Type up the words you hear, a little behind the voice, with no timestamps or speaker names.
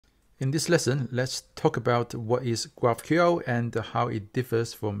In this lesson, let's talk about what is GraphQL and how it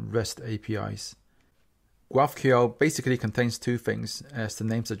differs from REST APIs. GraphQL basically contains two things. As the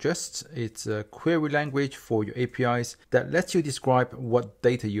name suggests, it's a query language for your APIs that lets you describe what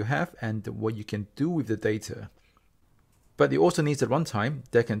data you have and what you can do with the data. But it also needs a runtime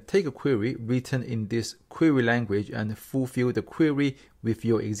that can take a query written in this query language and fulfill the query with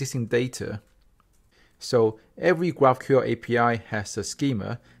your existing data. So every GraphQL API has a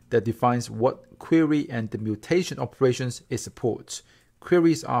schema that defines what query and the mutation operations it supports.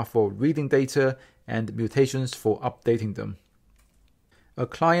 Queries are for reading data and mutations for updating them. A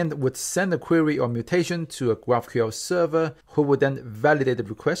client would send a query or mutation to a GraphQL server who would then validate the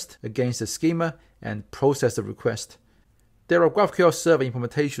request against the schema and process the request. There are GraphQL server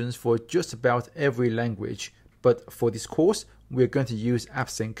implementations for just about every language, but for this course, we're going to use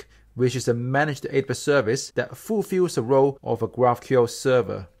AppSync, which is a managed AWS service that fulfills the role of a GraphQL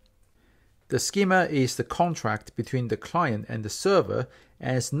server. The schema is the contract between the client and the server,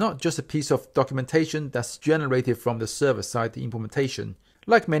 and it's not just a piece of documentation that's generated from the server-side implementation.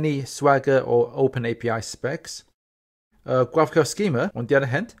 Like many Swagger or OpenAPI specs, a GraphQL schema, on the other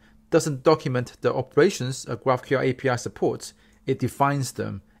hand, doesn't document the operations a GraphQL API supports. It defines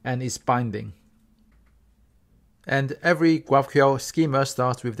them and is binding. And every GraphQL schema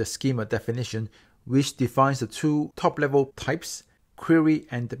starts with the schema definition, which defines the two top-level types, query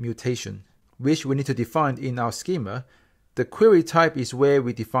and mutation, which we need to define in our schema. The query type is where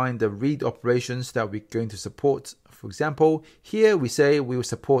we define the read operations that we're going to support. For example, here we say we will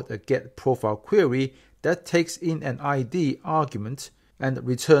support a get profile query that takes in an ID argument and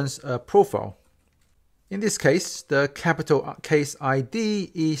returns a profile. In this case, the capital case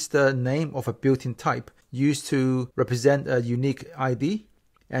ID is the name of a built-in type used to represent a unique ID,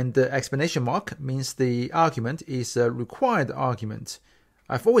 and the exclamation mark means the argument is a required argument.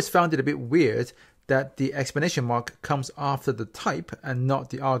 I've always found it a bit weird that the exclamation mark comes after the type and not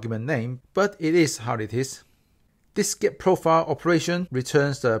the argument name, but it is how it is. This getProfile operation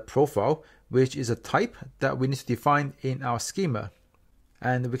returns the profile, which is a type that we need to define in our schema.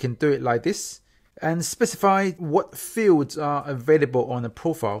 And we can do it like this and specify what fields are available on a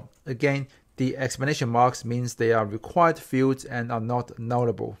profile. Again, the exclamation marks means they are required fields and are not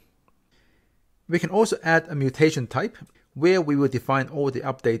nullable. We can also add a mutation type where we will define all the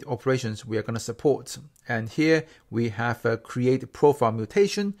update operations we are going to support. And here we have a create profile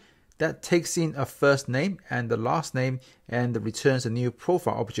mutation that takes in a first name and the last name and returns a new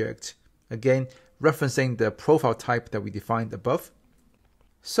profile object. Again, referencing the profile type that we defined above.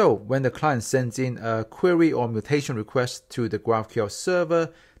 So when the client sends in a query or mutation request to the GraphQL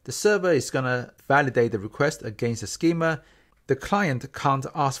server, the server is going to validate the request against the schema. The client can't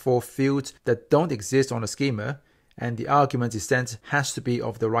ask for fields that don't exist on the schema, and the argument it sent has to be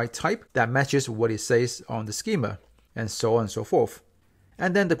of the right type that matches what it says on the schema, and so on and so forth.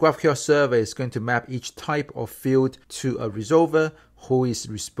 And then the GraphQL server is going to map each type of field to a resolver who is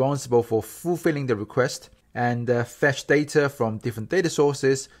responsible for fulfilling the request and fetch data from different data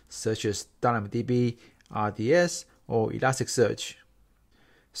sources such as DynamoDB, RDS, or Elasticsearch.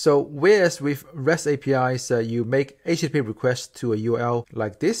 So whereas with REST APIs, you make HTTP requests to a URL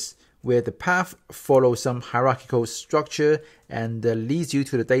like this, where the path follows some hierarchical structure and leads you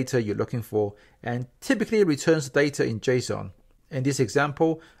to the data you're looking for, and typically returns data in JSON. In this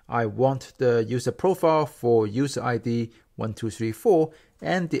example, I want the user profile for user ID 1234,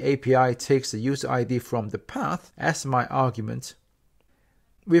 and the API takes the user ID from the path as my argument.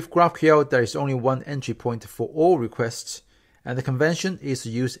 With GraphQL, there is only one entry point for all requests, and the convention is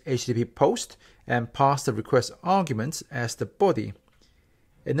to use HTTP post and pass the request arguments as the body.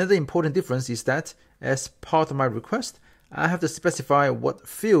 Another important difference is that as part of my request, I have to specify what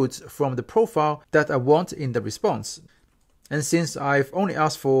fields from the profile that I want in the response. And since I've only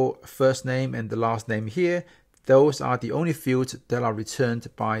asked for first name and the last name here, those are the only fields that are returned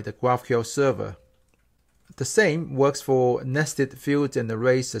by the GraphQL server. The same works for nested fields and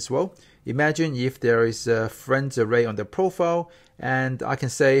arrays as well. Imagine if there is a friends array on the profile, and I can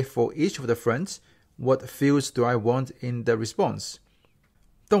say for each of the friends, what fields do I want in the response.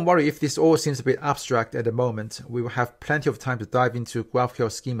 Don't worry if this all seems a bit abstract at the moment. We will have plenty of time to dive into GraphQL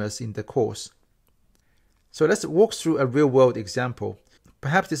schemas in the course. So let's walk through a real-world example.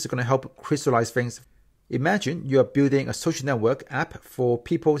 Perhaps this is going to help crystallize things. Imagine you are building a social network app for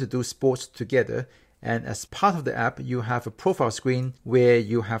people to do sports together, and as part of the app, you have a profile screen where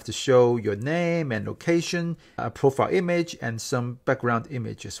you have to show your name and location, a profile image, and some background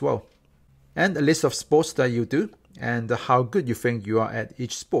image as well, and a list of sports that you do and how good you think you are at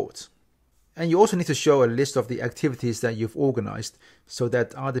each sport. And you also need to show a list of the activities that you've organized so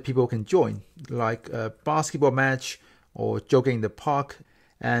that other people can join, like a basketball match or jogging in the park.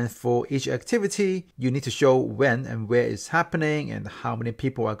 And for each activity, you need to show when and where it's happening and how many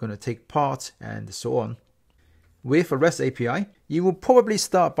people are going to take part and so on. With a REST API, you will probably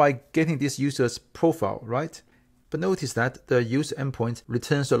start by getting this user's profile, right? But notice that the user endpoint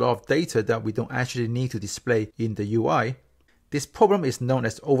returns a lot of data that we don't actually need to display in the UI. This problem is known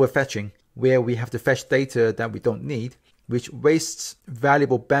as overfetching, where we have to fetch data that we don't need, which wastes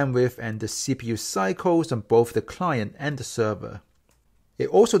valuable bandwidth and the CPU cycles on both the client and the server. It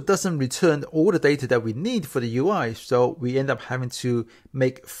also doesn't return all the data that we need for the UI, so we end up having to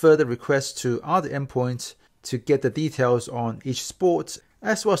make further requests to other endpoints to get the details on each sport,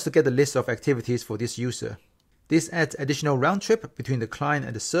 as well as to get the list of activities for this user. This adds additional round trip between the client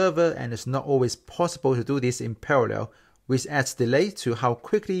and the server, and it's not always possible to do this in parallel, which adds delay to how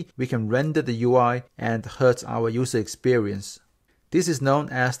quickly we can render the UI and hurts our user experience. This is known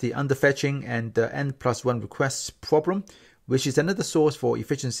as the underfetching and the N+1 requests problem, which is another source for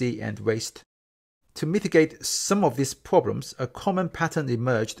efficiency and waste. To mitigate some of these problems, a common pattern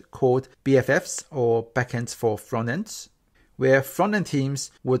emerged called BFFs, or backends for frontends, where frontend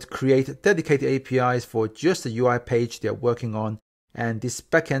teams would create dedicated APIs for just the UI page they're working on, and this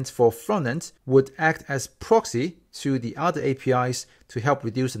backend for frontend would act as proxy to the other APIs to help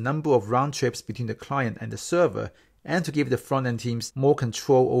reduce the number of round trips between the client and the server, and to give the front-end teams more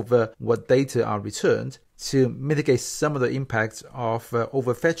control over what data are returned to mitigate some of the impacts of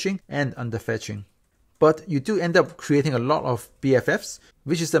overfetching and underfetching. But you do end up creating a lot of BFFs,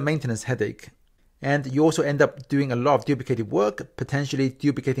 which is a maintenance headache. And you also end up doing a lot of duplicated work, potentially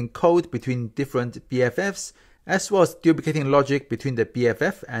duplicating code between different BFFs, as well as duplicating logic between the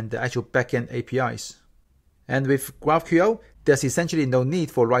BFF and the actual backend APIs. And with GraphQL, there's essentially no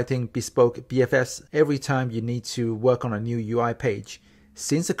need for writing bespoke BFFs every time you need to work on a new UI page,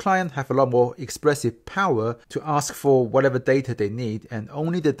 since the client have a lot more expressive power to ask for whatever data they need and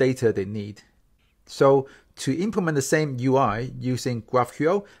only the data they need. So to implement the same UI using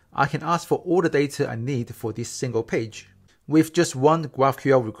GraphQL, I can ask for all the data I need for this single page with just one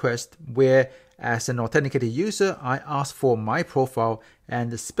GraphQL request, where as an authenticated user, I ask for my profile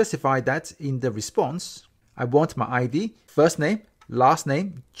and specify that in the response I want my ID, first name, last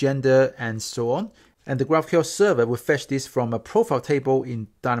name, gender, and so on. And the GraphQL server will fetch this from a profile table in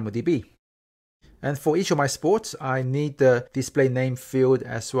DynamoDB. And for each of my sports, I need the display name field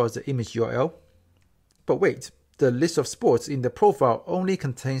as well as the image URL. But wait, the list of sports in the profile only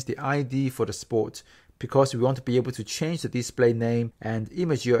contains the ID for the sport, because we want to be able to change the display name and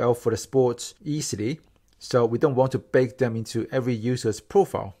image URL for the sports easily, so we don't want to bake them into every user's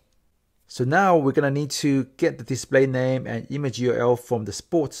profile. So now we're going to need to get the display name and image URL from the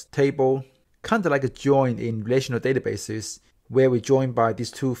sports table, kind of like a join in relational databases, where we join by these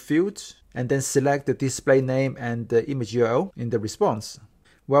two fields and then select the display name and the image URL in the response.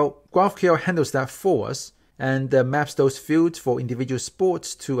 Well, GraphQL handles that for us and maps those fields for individual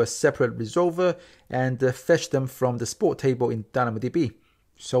sports to a separate resolver and fetch them from the sport table in DynamoDB.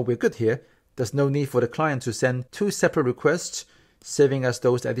 So we're good here. There's no need for the client to send two separate requests, saving us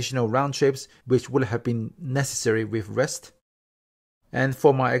those additional round trips which would have been necessary with REST. And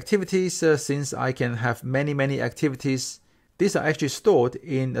for my activities, since I can have many activities, these are actually stored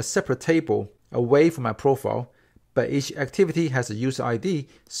in a separate table away from my profile, but each activity has a user ID,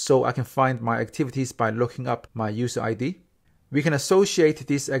 so I can find my activities by looking up my user ID. We can associate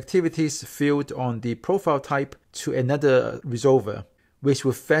this activities field on the profile type to another resolver, which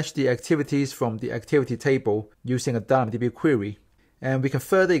will fetch the activities from the activity table using a DynamoDB query. And we can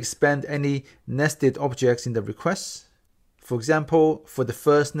further expand any nested objects in the requests. For example, for the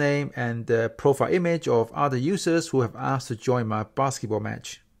first name and the profile image of other users who have asked to join my basketball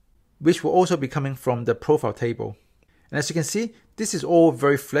match, which will also be coming from the profile table. And as you can see, this is all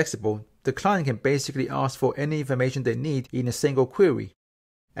very flexible. The client can basically ask for any information they need in a single query.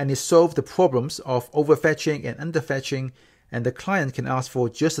 And it solves the problems of overfetching and underfetching, and the client can ask for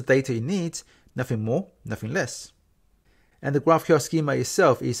just the data it needs, nothing more, nothing less. And the GraphQL schema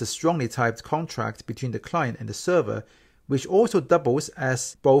itself is a strongly typed contract between the client and the server, which also doubles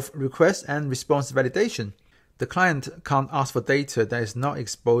as both request and response validation. The client can't ask for data that is not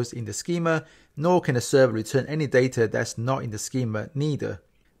exposed in the schema, nor can the server return any data that's not in the schema neither,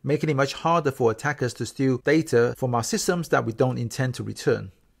 making it much harder for attackers to steal data from our systems that we don't intend to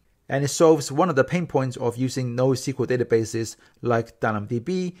return. And it solves one of the pain points of using NoSQL databases like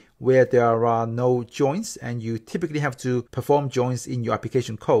DynamoDB, where there are no joins and you typically have to perform joins in your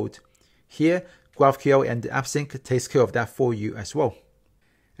application code. Here, GraphQL and AppSync takes care of that for you as well.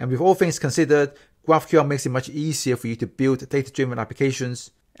 And with all things considered, GraphQL makes it much easier for you to build data-driven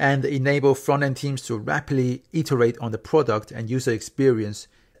applications and enable front-end teams to rapidly iterate on the product and user experience.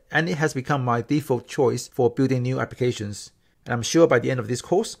 And it has become my default choice for building new applications. And I'm sure by the end of this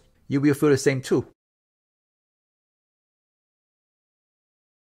course, you will feel the same too.